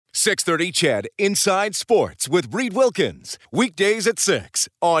630 CHED Inside Sports with Reed Wilkins. Weekdays at 6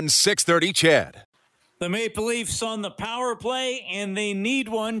 on 630 CHED. The Maple Leafs on the power play, and they need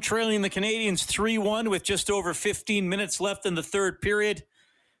one, trailing the Canadiens 3-1 with just over 15 minutes left in the third period.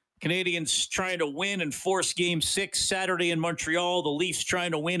 Canadiens trying to win and force Game 6 Saturday in Montreal. The Leafs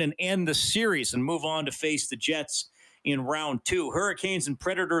trying to win and end the series and move on to face the Jets in round 2. Hurricanes and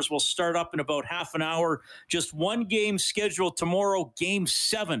Predators will start up in about half an hour. Just one game scheduled tomorrow, Game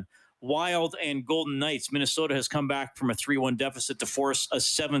 7. Wild and Golden Knights. Minnesota has come back from a 3-1 deficit to force a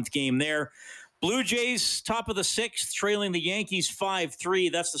 7th game there. Blue Jays, top of the 6th, trailing the Yankees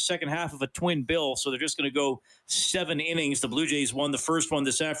 5-3. That's the second half of a twin bill, so they're just going to go 7 innings. The Blue Jays won the first one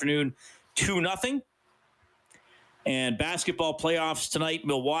this afternoon 2-0. And basketball playoffs tonight,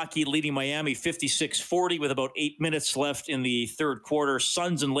 Milwaukee leading Miami 56-40 with about 8 minutes left in the third quarter.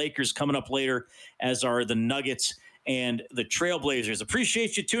 Suns and Lakers coming up later, as are the Nuggets and the Trailblazers.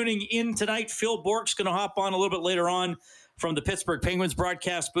 Appreciate you tuning in tonight. Phil Bourque's going to hop on a little bit later on from the Pittsburgh Penguins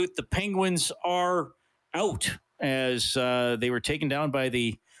broadcast booth. The Penguins are out as they were taken down by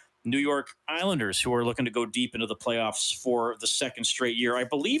the New York Islanders, who are looking to go deep into the playoffs for the second straight year. I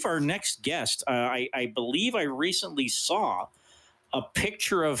believe our next guest, I believe I recently saw a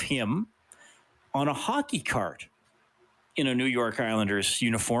picture of him on a hockey card in a New York Islanders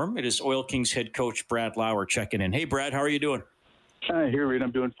uniform. It is Oil Kings head coach Brad Lauer checking in. Hey, Brad, how are you doing? Hi, here, Reed.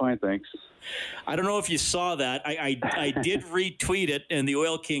 I'm doing fine, thanks. I don't know if you saw that. I did retweet it, and the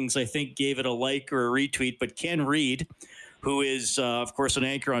Oil Kings, I think, gave it a like or a retweet. But Ken Reed, who is, of course, an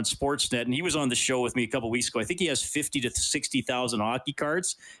anchor on Sportsnet, and he was on the show with me a couple weeks ago. I think he has 50 to 60,000 hockey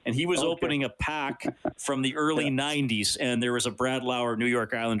cards, and he was opening a pack from the early 90s, and there was a Brad Lauer New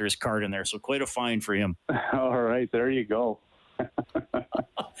York Islanders card in there. So quite a find for him. All right, there you go.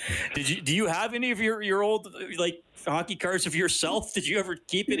 Do you have any of your old hockey cards of yourself? Did you ever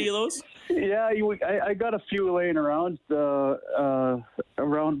keep any of those? Yeah, I got a few laying around somewhere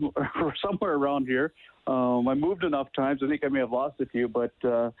around here. I moved enough times. I think I may have lost a few, but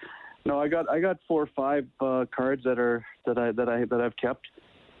no, I got 4 or 5 cards that I've kept.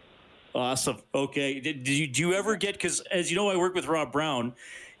 Awesome. Okay. Do you ever get, because as you know, I work with Rob Brown,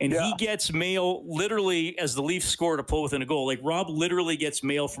 and he gets mail literally as the Leafs score to pull within a goal. Like Rob literally gets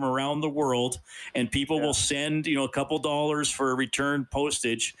mail from around the world, and people will send, a couple dollars for return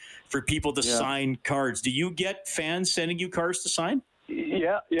postage for people to sign cards. Do you get fans sending you cards to sign?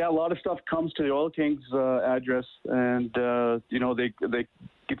 Yeah. A lot of stuff comes to the Oil Kings address, and they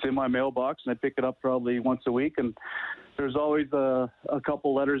it's in my mailbox, and I pick it up probably once a week, and there's always a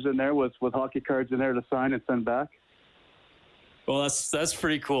couple letters in there with hockey cards in there to sign and send back. Well, that's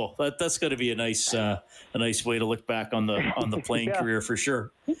pretty cool. That's got to be a nice way to look back on the playing career for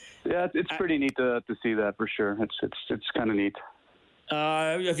sure. Yeah, it's pretty neat to see that for sure. It's kind of neat.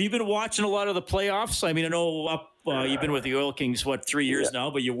 Have you been watching a lot of the playoffs? I mean, I know you've been with the Oil Kings 3 years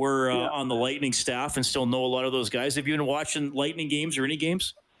now, but you were on the Lightning staff and still know a lot of those guys. Have you been watching Lightning games or any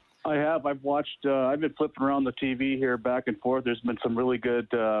games? I have. I've watched. I've been flipping around the TV here back and forth. There's been some really good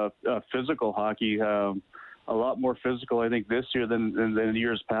physical hockey. A lot more physical, I think, this year than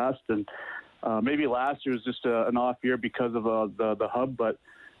years past. And maybe last year was just an off year because of the hub. But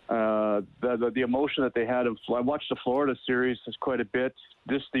the emotion that they had. I watched the Florida series quite a bit.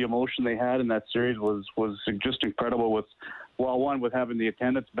 Just the emotion they had in that series was just incredible. With having the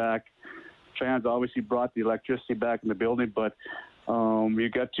attendance back, fans obviously brought the electricity back in the building, but. You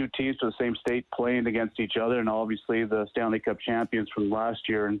got 2 teams from the same state playing against each other, and obviously the Stanley Cup champions from last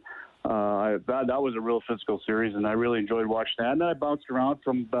year. And that was a real physical series, and I really enjoyed watching that. And then I bounced around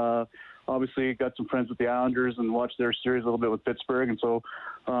from obviously got some friends with the Islanders and watched their series a little bit with Pittsburgh, and so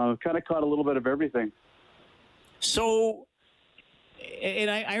kind of caught a little bit of everything. So. And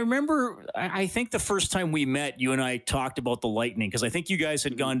I remember, I think the first time we met, you and I talked about the Lightning, because I think you guys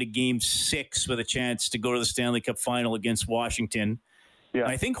had gone to Game 6 with a chance to go to the Stanley Cup final against Washington. Yeah.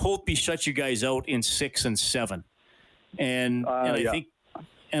 I think Holtby shut you guys out in 6 and 7. And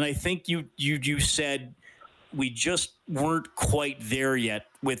I think you said we just weren't quite there yet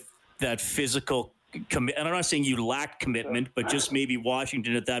with that physical and I'm not saying you lacked commitment, but just maybe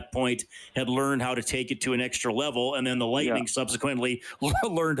Washington at that point had learned how to take it to an extra level, and then the Lightning subsequently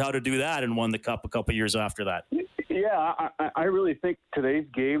learned how to do that and won the Cup a couple years after that. Yeah, I really think today's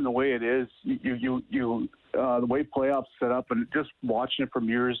game, the way it is, the way playoffs set up, and just watching it from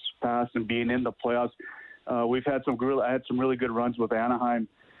years past and being in the playoffs, I had some really good runs with Anaheim,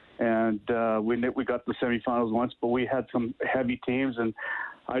 and we got the semifinals once, but we had some heavy teams, and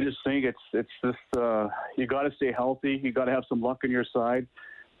I just think it's this. You got to stay healthy. You got to have some luck on your side.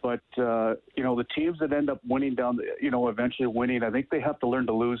 But, the teams that end up winning eventually winning, I think they have to learn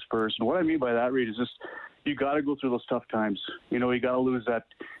to lose first. And what I mean by that, Reed, is just you got to go through those tough times. You got to lose that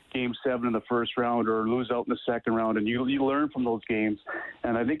Game 7 in the first round or lose out in the second round, and you learn from those games.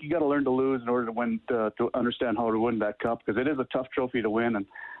 And I think you got to learn to lose in order to win, to understand how to win that cup, because it is a tough trophy to win. And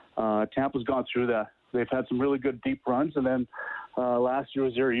Tampa's gone through that. They've had some really good deep runs, and then last year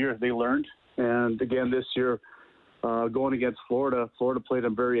was their year. They learned. And, again, this year, going against Florida played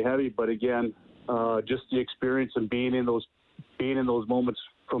them very heavy. But, again, just the experience and being in those moments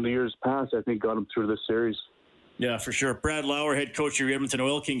from the years past, I think got them through this series. Yeah, for sure. Brad Lauer, head coach of your Edmonton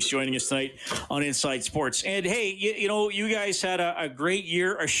Oil Kings, joining us tonight on Inside Sports. And, hey, you guys had a great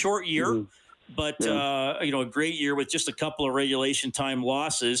year, a short year. Mm-hmm. But, a great year with just a couple of regulation time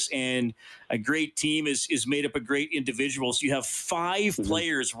losses, and a great team is made up of great individuals. You have 5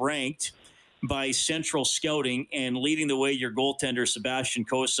 players ranked by Central Scouting, and leading the way, your goaltender, Sebastian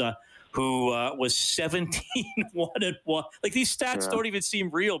Cossa, who was 17-1-1. Like, these stats don't even seem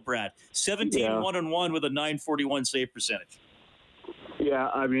real, Brad. 17-1-1 with a .941 save percentage. Yeah,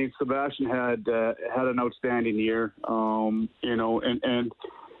 I mean, Sebastian had an outstanding year,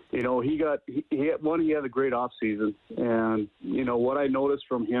 he had a great off season, and what I noticed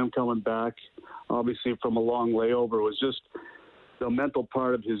from him coming back, obviously from a long layover, was just the mental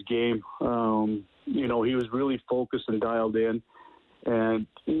part of his game. He was really focused and dialed in, and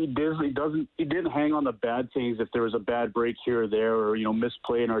he didn't hang on the bad things. If there was a bad break here or there, or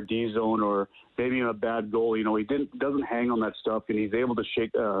misplay in our D zone, or maybe in a bad goal, he doesn't hang on that stuff, and he's able to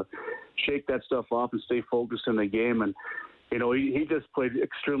shake that stuff off and stay focused in the game. And he just played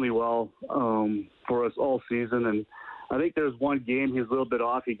extremely well for us all season. And I think there's one game he was a little bit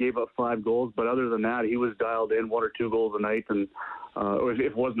off. He gave up 5 goals, but other than that, he was dialed in, 1 or 2 goals a night. And or if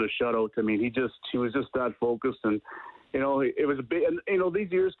it wasn't a shutout, I mean, he was just that focused. And it was a big. And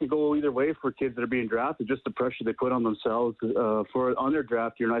these years can go either way for kids that are being drafted. Just the pressure they put on themselves on their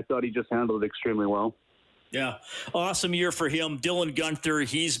draft year. And I thought he just handled it extremely well. Yeah, awesome year for him. Dylan Gunther,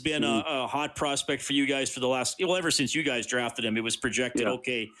 he's been a hot prospect for you guys for the last, ever since you guys drafted him. It was projected,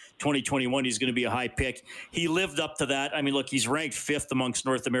 2021, he's going to be a high pick. He lived up to that. I mean, look, he's ranked 5th amongst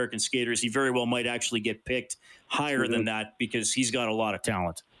North American skaters. He very well might actually get picked higher than that, because he's got a lot of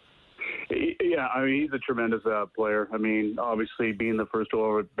talent. Yeah, I mean, he's a tremendous player. I mean, obviously being the first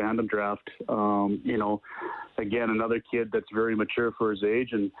overall Bantam draft, again, another kid that's very mature for his age,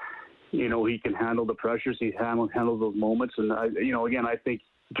 and he can handle the pressures. He handles those moments. And, I think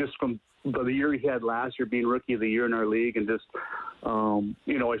just from the year he had last year, being Rookie of the Year in our league, and just,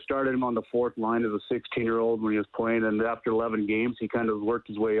 I started him on the 4th line as a 16-year-old when he was playing. And after 11 games, he kind of worked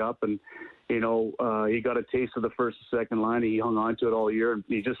his way up. And, he got a taste of the first and second line. He hung on to it all year. And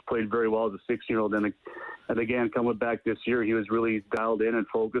he just played very well as a 16-year-old. And again, coming back this year, he was really dialed in and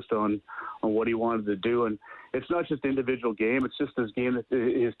focused on what he wanted to do. And it's not just individual game; it's just his game,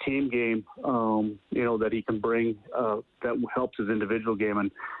 his team game. That he can bring that helps his individual game,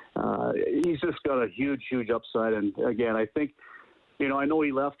 and he's just got a huge upside. And again, I think, I know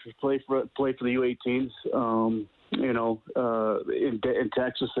he left to play for the U18s, in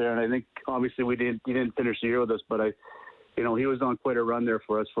Texas there, and I think obviously he didn't finish the year with us, but he was on quite a run there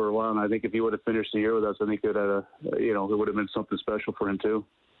for us for a while, and I think if he would have finished the year with us, I think it would have been something special for him too.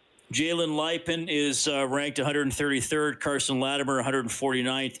 Jalen Lipin is ranked 133rd. Carson Latimer,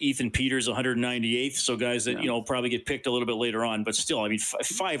 149th. Ethan Peters, 198th. So guys that, probably get picked a little bit later on. But still, I mean,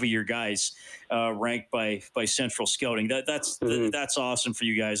 5 of your guys ranked by Central Scouting. That's awesome for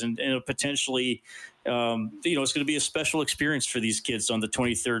you guys. And potentially, it's going to be a special experience for these kids on the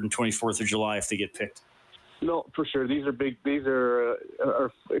 23rd and 24th of July if they get picked. No, for sure. These are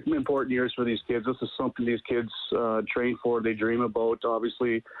important years for these kids. This is something these kids train for. They dream about,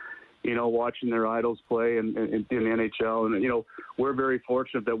 obviously, watching their idols play in the NHL. And, we're very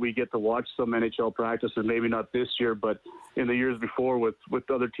fortunate that we get to watch some NHL practices, maybe not this year, but in the years before with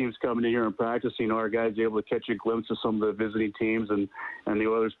other teams coming in here and practicing, our guys are able to catch a glimpse of some of the visiting teams and the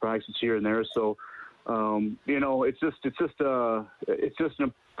Oilers practice here and there. So, it's just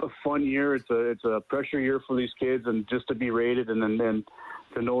a fun year. It's a pressure year for these kids, and just to be rated and then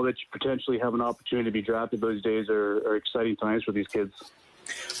to know that you potentially have an opportunity to be drafted those days are exciting times for these kids.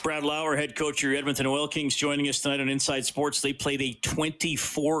 Brad Lauer, head coach of your Edmonton Oil Kings, joining us tonight on Inside Sports. They played a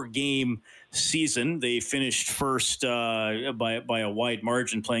 24-game season. They finished first by a wide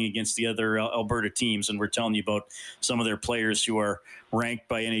margin, playing against the other Alberta teams, and we're telling you about some of their players who are ranked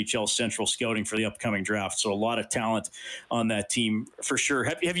by NHL Central Scouting for the upcoming draft. So a lot of talent on that team for sure.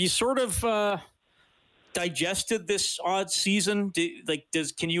 Have you sort of digested this odd season?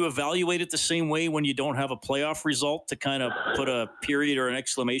 Can you evaluate it the same way when you don't have a playoff result to kind of put a period or an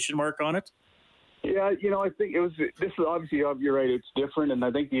exclamation mark on it? Yeah, I think this is obviously, you're right, it's different, and I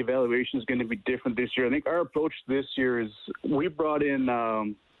think the evaluation is going to be different this year. I think our approach this year is we brought in,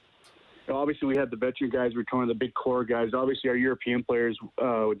 obviously we had the veteran guys returning, the big core guys. Obviously our European players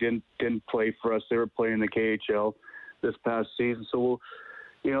didn't play for us. They were playing the KHL this past season. So,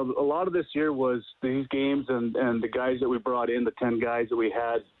 a lot of this year was these games and the guys that we brought in, the 10 guys that we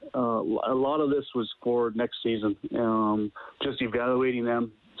had, a lot of this was for next season, just evaluating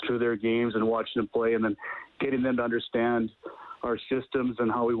them through their games and watching them play, and then getting them to understand our systems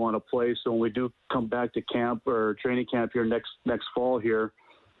and how we want to play. So when we do come back to camp or training camp here next fall here,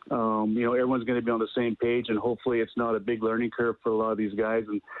 everyone's going to be on the same page, and hopefully it's not a big learning curve for a lot of these guys.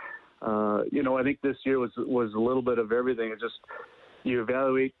 And I think this year was a little bit of everything. It's just you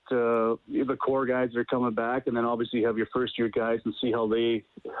evaluate the core guys that are coming back, and then obviously you have your first year guys and see how they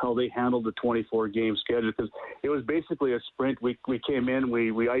handled the 24 game schedule, because it was basically a sprint. We came in,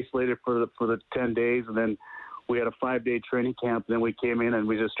 we isolated for the 10 days, and then we had a 5-day training camp. And then we came in and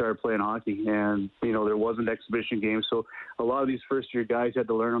we just started playing hockey, and there wasn't exhibition games. So a lot of these first year guys had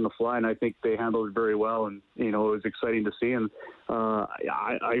to learn on the fly, and I think they handled it very well. And it was exciting to see, and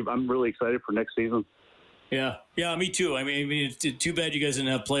I'm really excited for next season. Yeah, me too. I mean, it's too bad you guys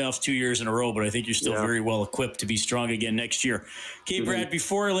didn't have playoffs 2 years in a row, but I think you're still very well equipped to be strong again next year. Okay, Brad,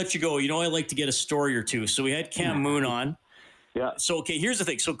 before I let you go, I like to get a story or two. So we had Cam Moon on. Yeah. So, okay, here's the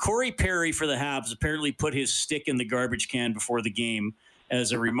thing. So Corey Perry for the Habs apparently put his stick in the garbage can before the game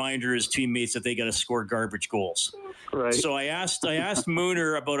as a reminder to his teammates that they got to score garbage goals. Right. So I asked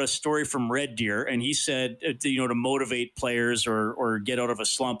Mooner about a story from Red Deer, and he said, to motivate players or get out of a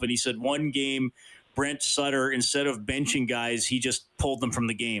slump. And he said one game, Brent Sutter, instead of benching guys, he just pulled them from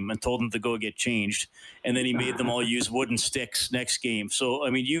the game and told them to go get changed. And then he made them all use wooden sticks next game. So, I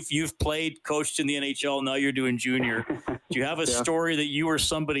mean, you've played, coached in the NHL. Now you're doing junior. Do you have a story that you or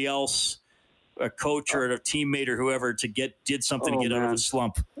somebody else, a coach or a teammate or whoever, did something to get out of a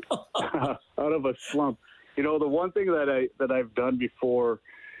slump? Out of a slump. The one thing that I've done before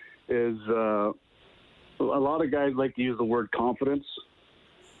is a lot of guys like to use the word confidence.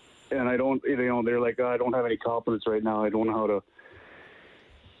 And I don't, they're like, I don't have any confidence right now. I don't know how to.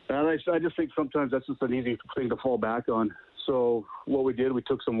 And I just think sometimes that's just an easy thing to fall back on. So what we did, we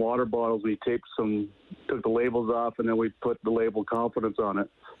took some water bottles, we took the labels off, and then we put the label confidence on it.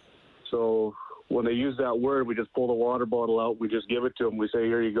 So when they use that word, we just pull the water bottle out, we just give it to them. We say,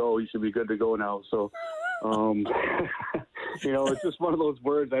 here you go, you should be good to go now. So, it's just one of those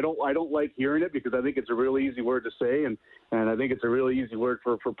words. I don't like hearing it because I think it's a really easy word to say, and I think it's a really easy word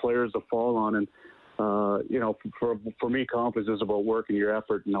for players to fall on. And for me, confidence is about work and your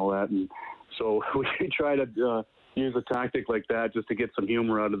effort and all that. And so we try to use a tactic like that just to get some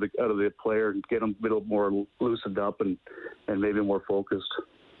humor out of the player and get them a little more loosened up and maybe more focused.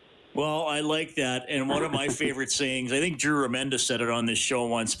 Well, I like that. And one of my favorite sayings, I think Drew Remenda said it on this show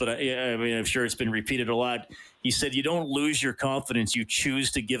once, but I'm sure it's been repeated a lot. He said, you don't lose your confidence, you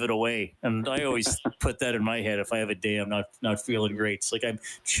choose to give it away. And I always put that in my head. If I have a day I'm not feeling great, it's like I'm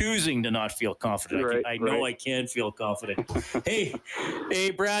choosing to not feel confident. I know I can feel confident. Hey,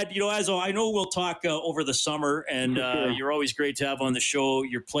 Brad, as I know we'll talk over the summer, and you're always great to have on the show.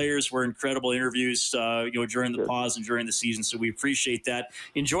 Your players were incredible interviews, during the pause and during the season, so we appreciate that.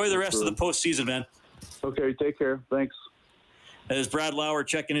 Enjoy the rest of the postseason, man. Okay, take care. Thanks. That is Brad Lauer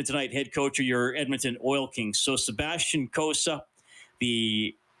checking in tonight, head coach of your Edmonton Oil Kings. So Sebastian Cossa,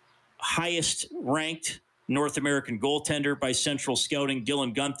 the highest-ranked North American goaltender by Central Scouting.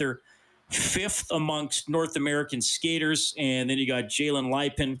 Dylan Guenther, 5th amongst North American skaters. And then you got Jalen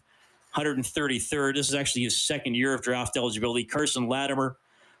Lipin, 133rd. This is actually his second year of draft eligibility. Carson Latimer,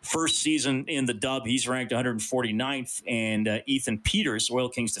 first season in the dub, he's ranked 149th. And Ethan Peters, Oil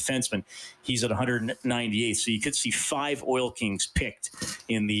Kings defenseman, he's at 198th. So you could see 5 Oil Kings picked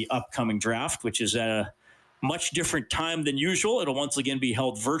in the upcoming draft, which is at a much different time than usual. It'll once again be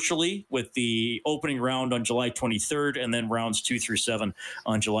held virtually with the opening round on July 23rd and then rounds 2 through 7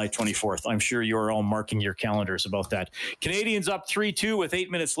 on July 24th. I'm sure you're all marking your calendars about that. Canadians up 3-2 with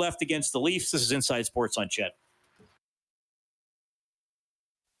 8 minutes left against the Leafs. This is Inside Sports on Chet.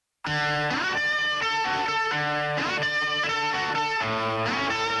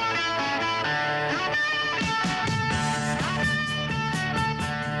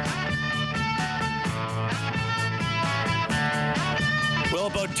 Well,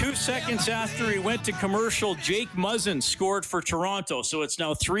 about 2 seconds after he went to commercial, Jake Muzzin scored for Toronto. So it's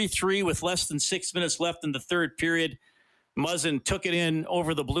now 3-3 with less than 6 minutes left in the third period. Muzzin took it in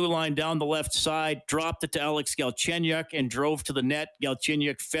over the blue line down the left side, dropped it to Alex Galchenyuk, and drove to the net.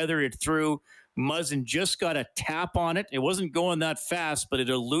 Galchenyuk feathered it through. Muzzin just got a tap on it. It wasn't going that fast, but it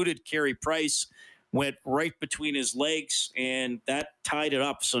eluded Carey Price, went right between his legs, and that tied it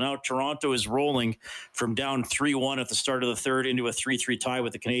up. So now Toronto is rolling from down 3-1 at the start of the third into a 3-3 tie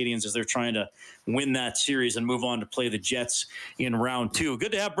with the Canadiens as they're trying to win that series and move on to play the Jets in round 2.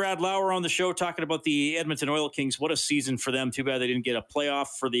 Good to have Brad Lauer on the show talking about the Edmonton Oil Kings. What a season for them. Too bad they didn't get a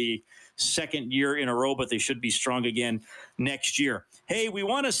playoff for the second year in a row, but they should be strong again next year. Hey, we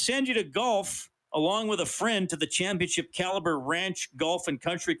want to send you to golf along with a friend to the championship caliber Ranch Golf and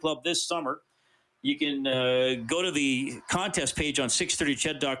Country Club this summer. You can go to the contest page on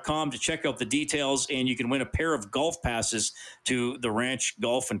 630ched.com to check out the details, and you can win a pair of golf passes to the Ranch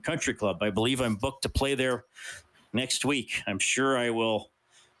Golf and Country Club. I believe I'm booked to play there next week. I'm sure I will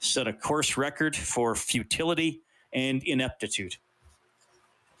set a course record for futility and ineptitude.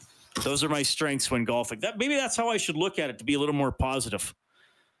 Those are my strengths when golfing. Maybe that's how I should look at it, to be a little more positive.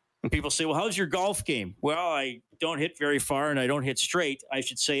 When people say, well, how's your golf game? Well, I don't hit very far and I don't hit straight. I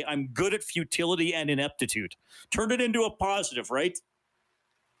should say I'm good at futility and ineptitude. Turn it into a positive, right?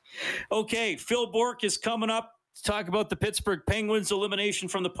 Okay, Phil Bourque is coming up to talk about the Pittsburgh Penguins' elimination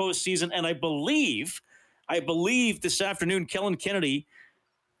from the postseason. And I believe this afternoon, Kellen Kennedy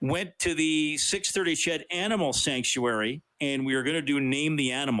went to the 630 Ched Animal Sanctuary, and we are going to do Name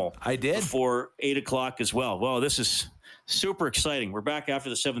the Animal. I did. Before 8 o'clock as well. Well, this is super exciting. We're back after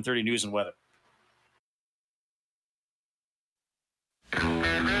the 7:30 news and weather.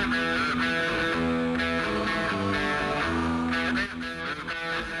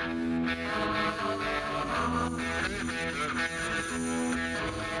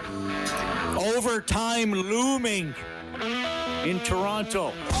 Overtime looming in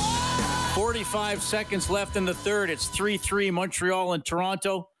Toronto. 45 seconds left in the third. It's 3-3 Montreal and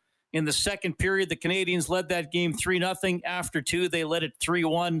Toronto. In the second period, the Canadiens led that game 3-0. After 2, they led it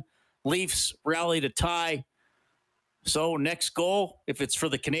 3-1. Leafs rallied a tie. So next goal, if it's for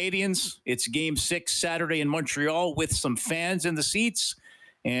the Canadiens, it's Game 6 Saturday in Montreal with some fans in the seats.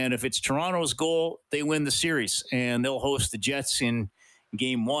 And if it's Toronto's goal, they win the series. And they'll host the Jets in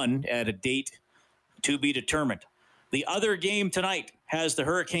Game 1 at a date to be determined. The other game tonight has the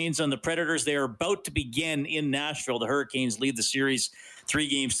Hurricanes and the Predators. They are about to begin in Nashville. The Hurricanes lead the series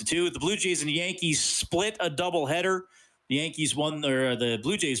 3-2. The Blue Jays and the Yankees split a doubleheader. The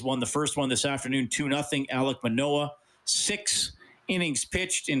Blue Jays won the first one this afternoon, 2-0. Alek Manoah, 6 innings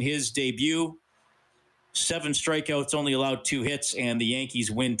pitched in his debut. 7 strikeouts, only allowed 2 hits, and the Yankees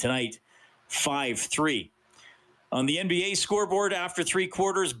win tonight 5-3. On the NBA scoreboard, after 3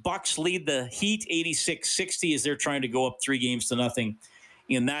 quarters, Bucks lead the Heat 86-60 as they're trying to go up 3-0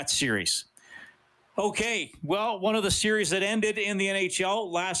 in that series. Okay, well, one of the series that ended in the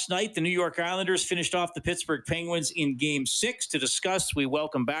NHL last night, the New York Islanders finished off the Pittsburgh Penguins in Game 6. To discuss, we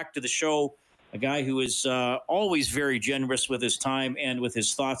welcome back to the show a guy who is always very generous with his time and with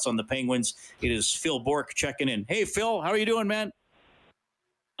his thoughts on the Penguins. It is Phil Bourque checking in. Hey, Phil, how are you doing, man?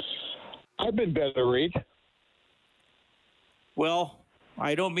 I've been better, Reed. Well,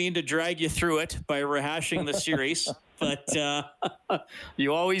 I don't mean to drag you through it by rehashing the series, but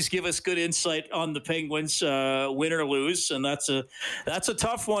you always give us good insight on the Penguins, win or lose, and that's a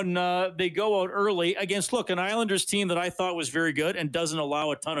tough one. They go out early against, an Islanders team that I thought was very good and doesn't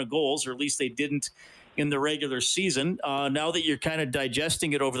allow a ton of goals, or at least they didn't in the regular season. Now that you're kind of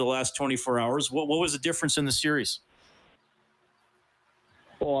digesting it over the last 24 hours, what was the difference in the series?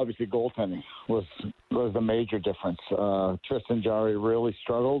 Well, obviously, goaltending was the major difference. Tristan Jarry really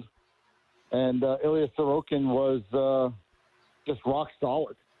struggled, and Ilya Sorokin was just rock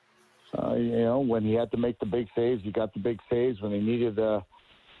solid. When he had to make the big saves, he got the big saves. When he needed a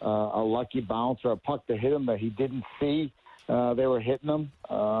lucky bounce or a puck to hit him that he didn't see, they were hitting him.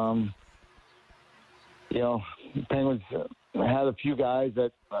 Penguins had a few guys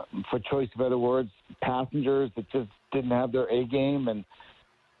that, for choice of other words, passengers that just didn't have their A game, and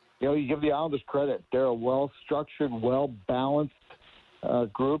you give the Islanders credit. They're a well-structured, well-balanced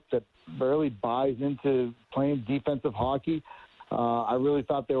group that barely buys into playing defensive hockey. I really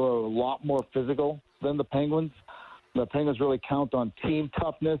thought they were a lot more physical than the Penguins. The Penguins really count on team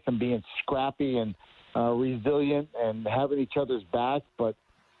toughness and being scrappy and resilient and having each other's back. But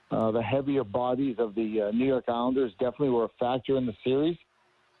the heavier bodies of the New York Islanders definitely were a factor in the series.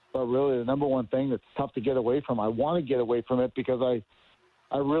 But really the number one thing that's tough to get away from, I want to get away from it because I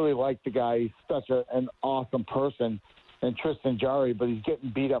really like the guy. He's such an awesome person, and Tristan Jarry, but he's getting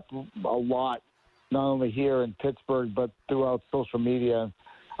beat up a lot, not only here in Pittsburgh, but throughout social media.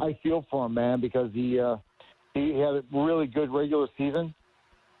 I feel for him, man, because he He had a really good regular season.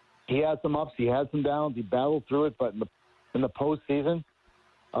 He had some ups, he had some downs. He battled through it, but in the postseason,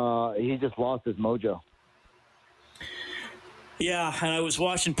 he just lost his mojo. Yeah, and I was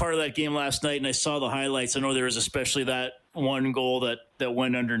watching part of that game last night, and I saw the highlights. I know there was especially that one goal that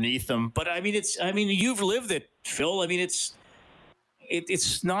went underneath them. But you've lived it, Phil.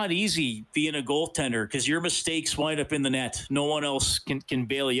 It's not easy being a goaltender because your mistakes wind up in the net. No one else can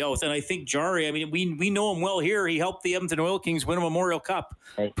bail you out. And I think Jari, we know him well here. He helped the Edmonton Oil Kings win a Memorial Cup.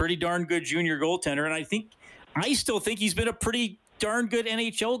 Right. Pretty darn good junior goaltender. And I still think he's been a pretty darn good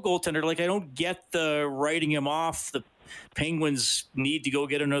NHL goaltender. Like, I don't get the writing him off. The Penguins need to go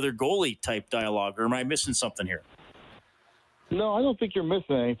get another goalie type dialogue. Or am I missing something here? No, I don't think you're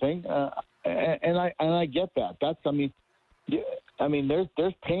missing anything. And I get that.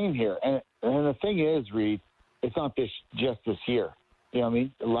 There's pain here, and the thing is, Reed, it's not just this year. You know what I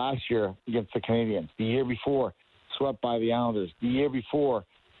mean? Last year against the Canadiens, the year before, swept by the Islanders. The year before,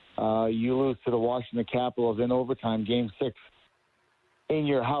 you lose to the Washington Capitals in overtime, Game 6, in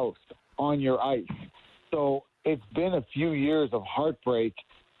your house, on your ice. So it's been a few years of heartbreak,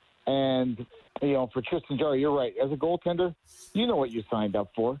 and for Tristan Jarry, you're right. As a goaltender, you know what you signed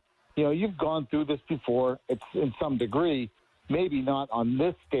up for. You've gone through this before. It's in some degree. Maybe not on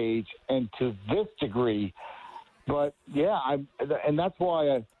this stage and to this degree, but yeah, and that's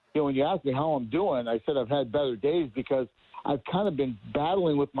why when you ask me how I'm doing, I said I've had better days because I've kind of been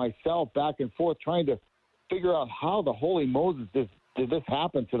battling with myself back and forth, trying to figure out how the holy Moses did this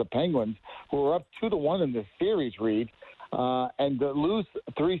happen to the Penguins, who are up 2-1 in this series, Reed, and to lose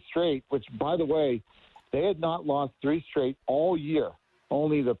 3 straight, which, by the way, they had not lost 3 straight all year.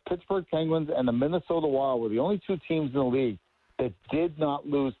 Only the Pittsburgh Penguins and the Minnesota Wild were the only 2 teams in the league that did not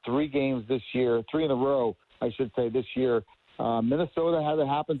lose 3 games this year, 3 in a row, I should say, this year. Minnesota had it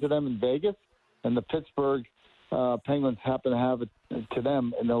happen to them in Vegas, and the Pittsburgh Penguins happened to have it to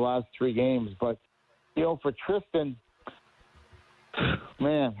them in the last 3 games. But, for Tristan,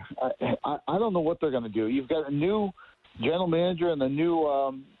 man, I don't know what they're going to do. You've got a new general manager and a new,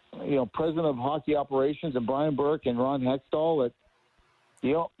 president of hockey operations, and Brian Bourque and Ron Hextall that,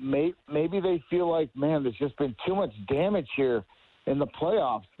 maybe they feel like, man, there's just been too much damage here in the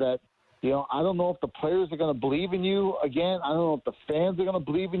playoffs that, I don't know if the players are going to believe in you again. I don't know if the fans are going to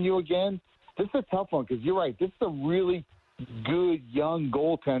believe in you again. This is a tough one because you're right. This is a really good young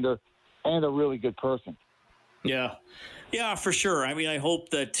goaltender and a really good person. Yeah. Yeah, for sure. I hope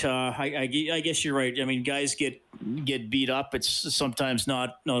that I guess you're right. Guys get beat up. It's sometimes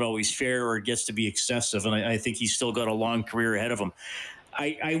not always fair, or it gets to be excessive. And I think he's still got a long career ahead of him.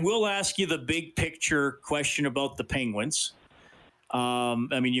 I will ask you the big picture question about the Penguins.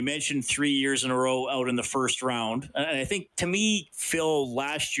 You mentioned 3 years in a row out in the first round. And I think, to me, Phil,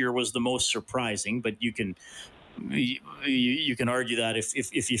 last year was the most surprising, but you can argue that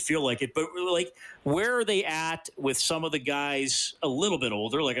if you feel like it. But, where are they at with some of the guys a little bit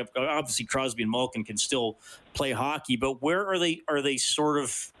older? Like, obviously Crosby and Malkin can still play hockey, but where are they sort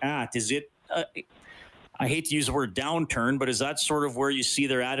of at? Is it I hate to use the word downturn, but is that sort of where you see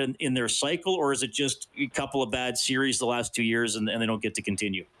they're at in their cycle, or is it just a couple of bad series the last 2 years and they don't get to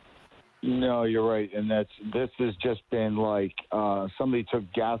continue? No, you're right, and this has just been like somebody took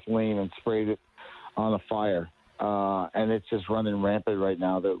gasoline and sprayed it on a fire, and it's just running rampant right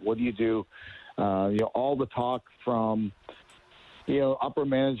now. What do you do? All the talk from upper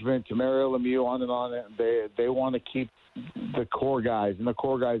management to Mario Lemieux, on and on. They want to keep the core guys, and the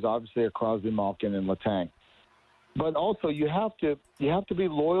core guys obviously are Crosby, Malkin, and Letang. But also you have to be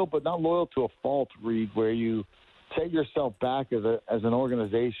loyal, but not loyal to a fault, Reed, where you set yourself back as an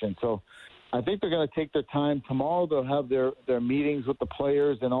organization. So I think they're going to take their time. Tomorrow they'll have their meetings with the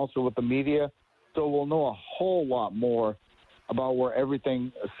players and also with the media. So we'll know a whole lot more about where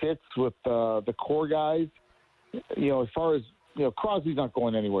everything sits with the core guys. As far as Crosby's not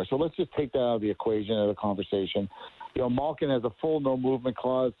going anywhere, so let's just take that out of the equation of the conversation. Malkin has a full no movement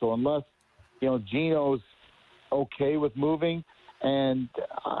clause, so unless Gino's okay with moving, and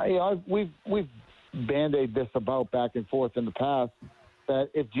we've band-aid this about back and forth in the past, that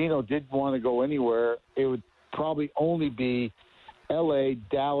if Gino did want to go anywhere, it would probably only be L.A.,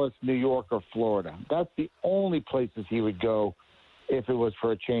 Dallas, New York, or Florida. That's the only places he would go if it was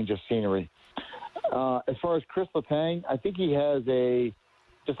for a change of scenery. As far as Chris Letang, I think he has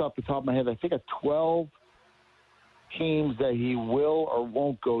just off the top of my head, I think 12 teams that he will or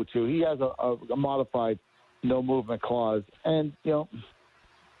won't go to. He has a modified no movement clause. And,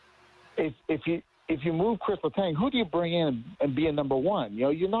 if you move Chris Letang, who do you bring in and be a number one?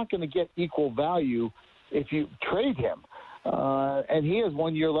 You're not going to get equal value if you trade him. And he has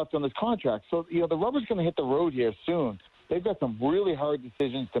 1 year left on his contract. So, the rubber's going to hit the road here soon. They've got some really hard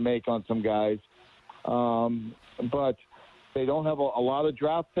decisions to make on some guys. But they don't have a lot of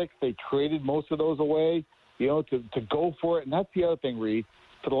draft picks. They traded most of those away, to go for it. And that's the other thing, Reed.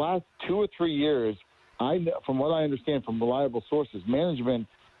 For the last 2 or 3 years, from what I understand from reliable sources, management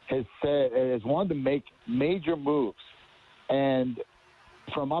has wanted to make major moves. And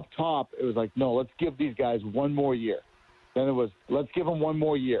from up top, it was like, no, let's give these guys 1 more year. Then it was, let's give them 1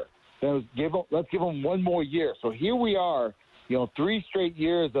 more year. Then it was, let's give them 1 more year. So here we are, 3 straight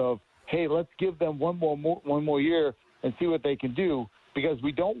years of, hey, let's give them one more year and see what they can do, because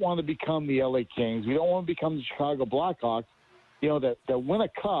we don't want to become the LA Kings. We don't want to become the Chicago Blackhawks, that win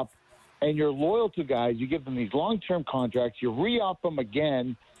a cup, and you're loyal to guys. You give them these long-term contracts. You re-up them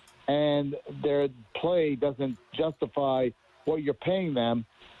again, and their play doesn't justify what you're paying them,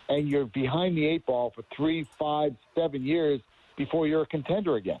 and you're behind the 8 ball for 3, 5, 7 years before you're a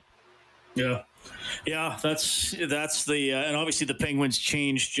contender again. Yeah, that's the and obviously the Penguins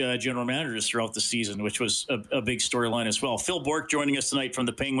changed general managers throughout the season, which was a big storyline as well. Phil Bourque joining us tonight from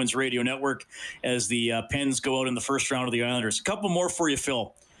the Penguins Radio Network as the Pens go out in the first round of the Islanders. A couple more for you,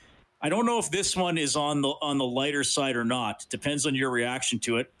 Phil. I don't know if this one is on the lighter side or not. Depends on your reaction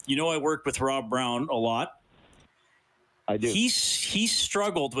to it. I worked with Rob Brown a lot. I do. He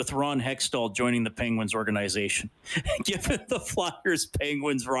struggled with Ron Hextall joining the Penguins organization, given the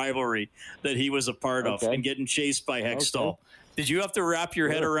Flyers-Penguins rivalry that he was a part of and getting chased by Hextall. Okay. Did you have to wrap your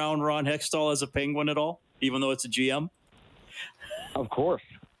head around Ron Hextall as a Penguin at all, even though it's a GM? Of course.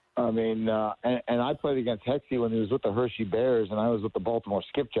 I mean, and I played against Hexie when he was with the Hershey Bears, and I was with the Baltimore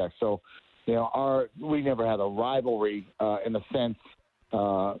Skipjacks. So, we never had a rivalry in a sense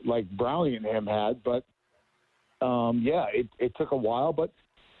like Brownie and him had, but it took a while, but,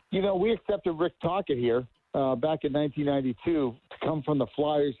 we accepted Rick Tocchet here back in 1992 to come from the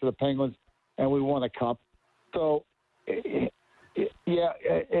Flyers to the Penguins, and we won a cup. So, if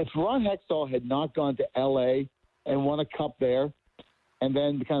Ron Hextall had not gone to L.A. and won a cup there and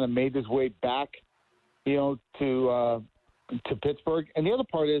then kind of made his way back, to Pittsburgh. And the other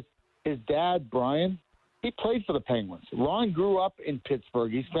part is his dad, Brian, he played for the Penguins. Ron grew up in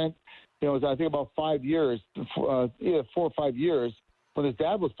Pittsburgh. He spent I think about 5 years, 4 or 5 years, when his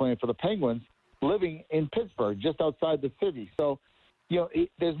dad was playing for the Penguins, living in Pittsburgh, just outside the city. So,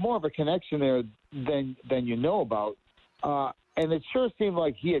 there's more of a connection there than you know about. And it sure seemed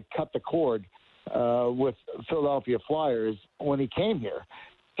like he had cut the cord with Philadelphia Flyers when he came here.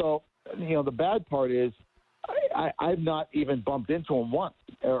 So, the bad part is I've not even bumped into him once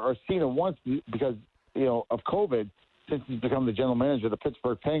or seen him once because, of COVID, since he's become the general manager of the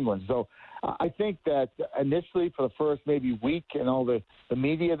Pittsburgh Penguins. So I think that initially for the first maybe week and all the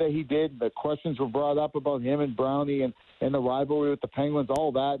media that he did, the questions were brought up about him and Brownie and the rivalry with the Penguins,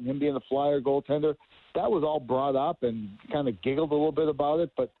 all that, and him being the Flyer goaltender. That was all brought up and kind of giggled a little bit about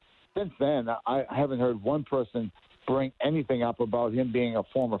it. But since then, I haven't heard one person bring anything up about him being a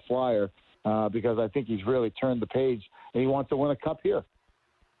former Flyer because I think he's really turned the page and he wants to win a cup here.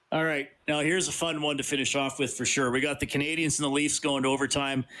 All right. Now, here's a fun one to finish off with for sure. We got the Canadiens and the Leafs going to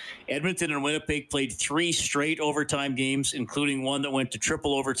overtime. Edmonton and Winnipeg played 3 straight overtime games, including one that went to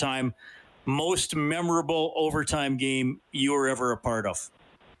triple overtime. Most memorable overtime game you were ever a part of?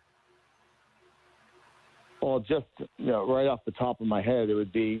 Well, just right off the top of my head, it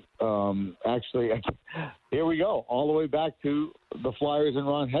would be actually, here we go, all the way back to the Flyers and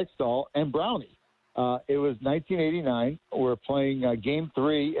Ron Hextall and Brownie. It was 1989. We're playing Game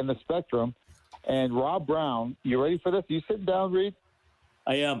 3 in the Spectrum. And Rob Brown, you ready for this? Are you sitting down, Reed?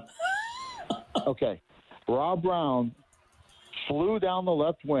 I am. Okay. Rob Brown flew down the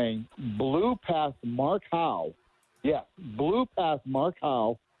left wing, blew past Mark Howe. Yeah, blew past Mark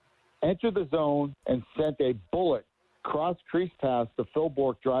Howe, entered the zone, and sent a bullet cross-crease pass to Phil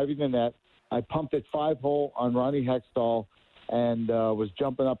Bourque driving the net. I pumped it 5-hole on Ronnie Hextall and was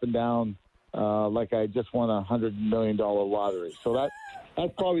jumping up and down like I just won $100 million lottery. So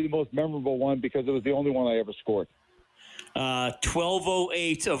that's probably the most memorable one because it was the only one I ever scored.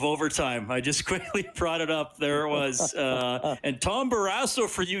 12:08 of overtime. I just quickly brought it up. There it was. And Tom Barrasso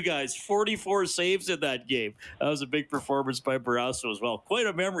for you guys, 44 saves in that game. That was a big performance by Barrasso as well. Quite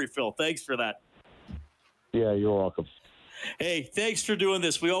a memory, Phil. Thanks for that. Yeah, you're welcome. Hey, thanks for doing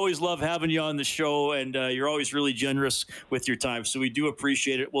this. We always love having you on the show, and you're always really generous with your time, so we do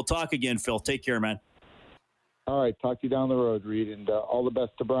appreciate it. We'll talk again, Phil. Take care, man. All right, talk to you down the road, Reed, and all the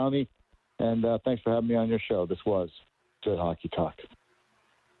best to Brownie, and thanks for having me on your show. This was Good Hockey Talk.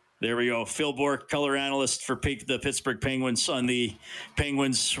 There we go. Phil Bourque, color analyst for the Pittsburgh Penguins on the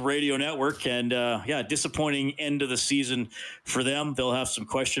Penguins radio network. And, disappointing end of the season for them. They'll have some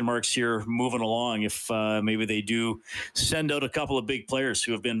question marks here moving along if maybe they do send out a couple of big players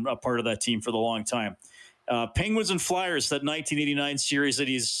who have been a part of that team for the long time. Penguins and Flyers, that 1989 series that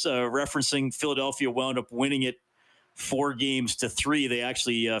he's referencing, Philadelphia wound up winning it 4-3. They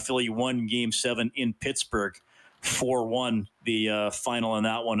actually, Philly won Game 7 in Pittsburgh. 4-1 the final in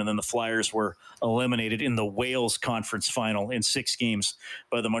that one, and then the Flyers were eliminated in the Wales Conference Final in 6 games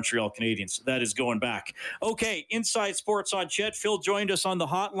by the Montreal Canadiens. That is going back. Okay, Inside Sports on Chet. Phil joined us on the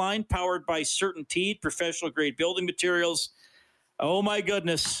hotline, powered by Certainty, professional-grade building materials. Oh, my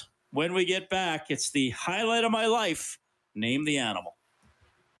goodness. When we get back, it's the highlight of my life. Name the animal.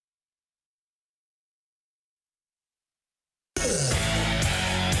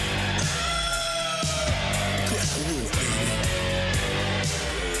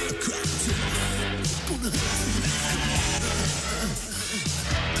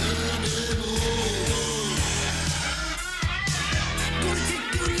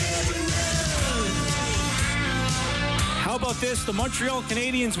 How about this? The Montreal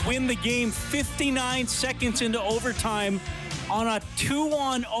Canadiens win the game 59 seconds into overtime on a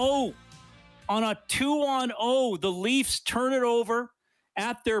 2-on-0. On a 2-on-0, the Leafs turn it over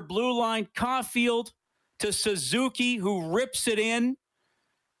at their blue line. Caulfield to Suzuki, who rips it in,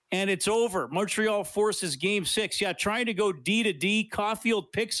 and it's over. Montreal forces Game 6. Yeah, trying to go D to D.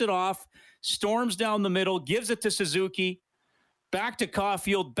 Caulfield picks it off, storms down the middle, gives it to Suzuki, back to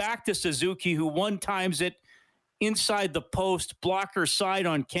Caulfield, back to Suzuki, who one-times it inside the post, blocker side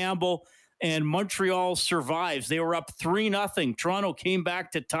on Campbell, and Montreal survives. They were up 3-0. Toronto came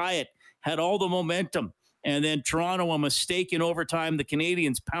back to tie it, had all the momentum, and then Toronto, a mistake in overtime. The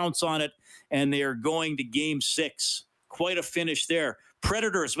Canadiens pounce on it, and they are going to Game 6. Quite a finish there.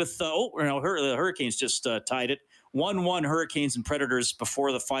 Predators with, the Hurricanes just tied it. 1-1 Hurricanes and Predators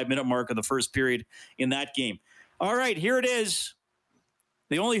before the 5-minute mark of the first period in that game. All right, here it is.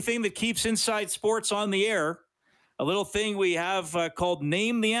 The only thing that keeps Inside Sports on the air, a little thing we have called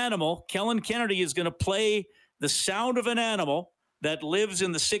Name the Animal. Kellen Kennedy is going to play the sound of an animal that lives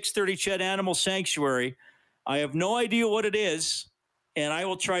in the 630 Chet Animal Sanctuary. I have no idea what it is, and I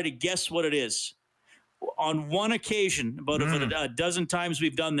will try to guess what it is. On one occasion, about a dozen times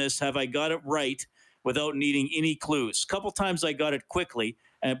we've done this, have I got it right without needing any clues. A couple times I got it quickly,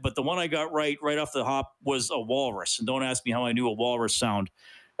 but the one I got right off the hop was a walrus. And don't ask me how I knew a walrus sound.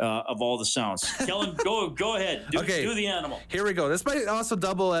 Of all the sounds. Kellen, go ahead. Do the animal. Here we go. This might also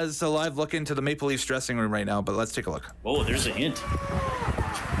double as a live look into the Maple Leafs dressing room right now, but let's take a look. Oh, there's a hint.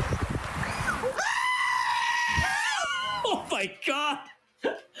 Oh, my God.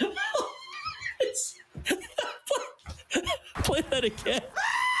 Play that again.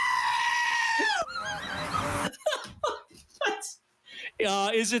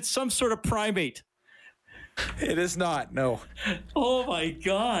 Is it some sort of primate? It is not, no. Oh, my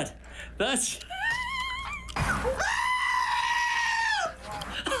God. That's... I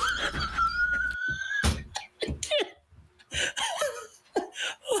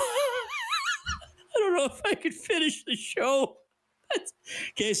don't know if I could finish the show.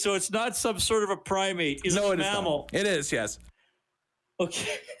 Okay, so it's not some sort of a primate. Is it a mammal? It is, yes.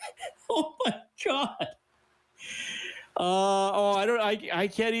 Okay. Oh, my God. I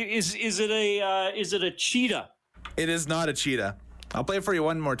can't even. Is it a cheetah? It is not a cheetah. I'll play it for you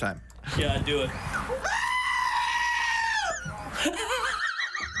one more time. Yeah, do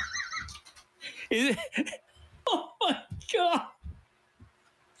it. Oh my God.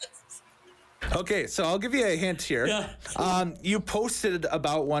 Okay, so I'll give you a hint here. Yeah. You posted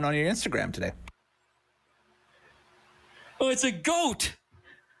about one on your Instagram today. Oh, it's a goat.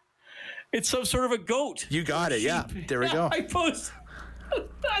 It's some sort of a goat. You got it, yeah. There we go. I posted.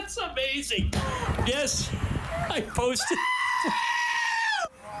 That's amazing. Yes, I posted.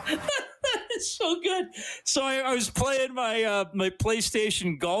 That is so good. So I was playing my my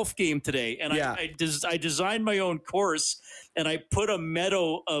PlayStation golf game today, and I designed my own course, and I put a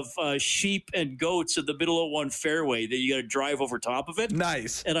meadow of sheep and goats in the middle of one fairway that you got to drive over top of it.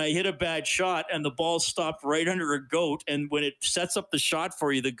 Nice. And I hit a bad shot, and the ball stopped right under a goat. And when it sets up the shot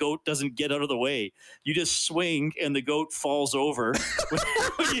for you, the goat doesn't get out of the way. You just swing, and the goat falls over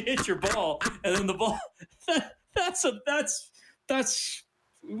when you hit your ball, and then the ball. That's.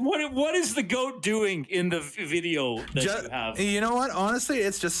 What is the goat doing in the video that you have? You know what? Honestly,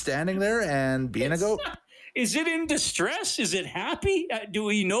 it's just standing there and being a goat. Is it in distress? Is it happy? Do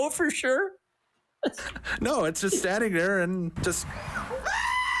we know for sure? No, it's just standing there and just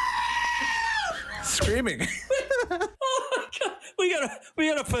screaming. Oh my God! We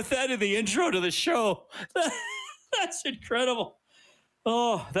gotta put that in the intro to the show. That's incredible.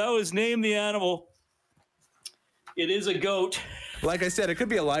 Oh, that was Name the Animal. It is a goat. Like I said, it could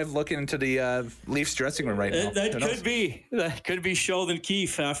be a live look into the Leafs dressing room right now. That could be. That could be Sheldon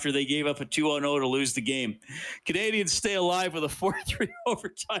Keefe after they gave up a 2-0 to lose the game. Canadians stay alive with a 4-3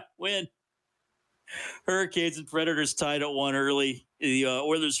 overtime win. Hurricanes and Predators tied at 1 early. The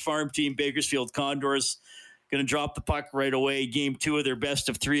Oilers farm team, Bakersfield Condors, going to drop the puck right away. Game 2 of their best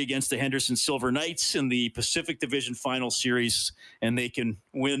of 3 against the Henderson Silver Knights in the Pacific Division Final Series, and they can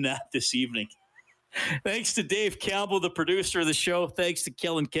win that this evening. Thanks to Dave Campbell, the producer of the show. Thanks to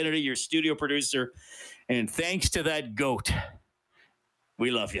Kellen Kennedy, your studio producer. And thanks to that goat. We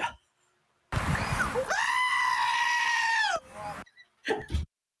love you.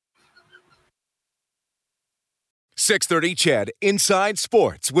 6:30 CHED Inside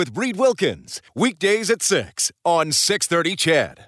Sports with Reed Wilkins. Weekdays at 6 on 6:30 CHED.